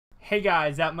Hey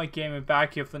guys, that Mike Gamer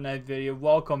back here for another video.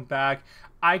 Welcome back.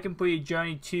 I completed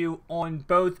Journey 2 on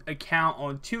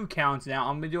two accounts now.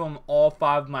 I'm gonna do them all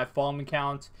 5 of my farm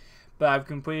accounts, but I've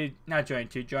completed not Journey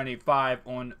 2, Journey 5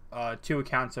 on 2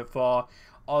 accounts so far.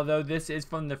 Although this is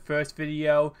from the first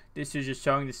video, this is just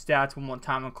showing the stats one more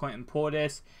time on Clinton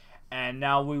Portis. And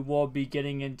now we will be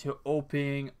getting into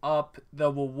opening up the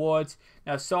rewards.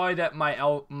 Now, sorry that my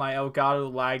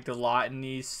Elgato lagged a lot in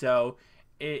these, so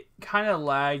it kind of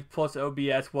lagged, plus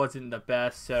OBS wasn't the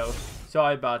best, so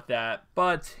sorry about that.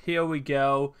 But here we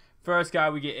go. First guy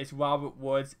we get is Robert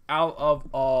Woods out of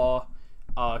our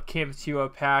Campus Hero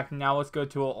pack. Now let's go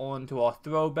on to our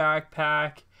throwback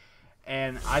pack.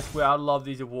 And I swear I love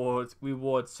these rewards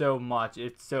so much.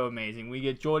 It's so amazing. We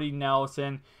get Jordy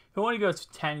Nelson, who only goes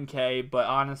 10k, but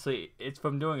honestly, it's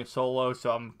from doing a solo,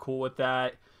 so I'm cool with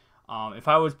that. If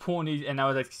I was pulling these and I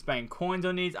was like spending coins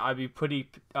on these, I'd be pretty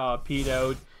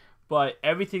pedoed. But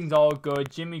everything's all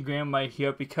good. Jimmy Graham right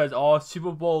here, because our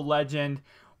Super Bowl legend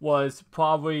was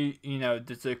probably,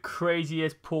 just the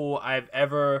craziest pull I've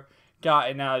ever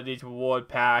gotten out of these reward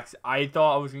packs. I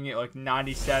thought I was going to get like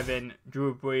 97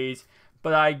 Drew Brees,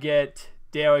 but I get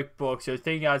Derek Brooks. So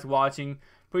thank you guys for watching.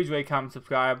 Please rate, comment,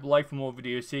 subscribe, like for more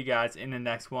videos. See you guys in the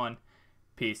next one.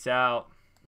 Peace out.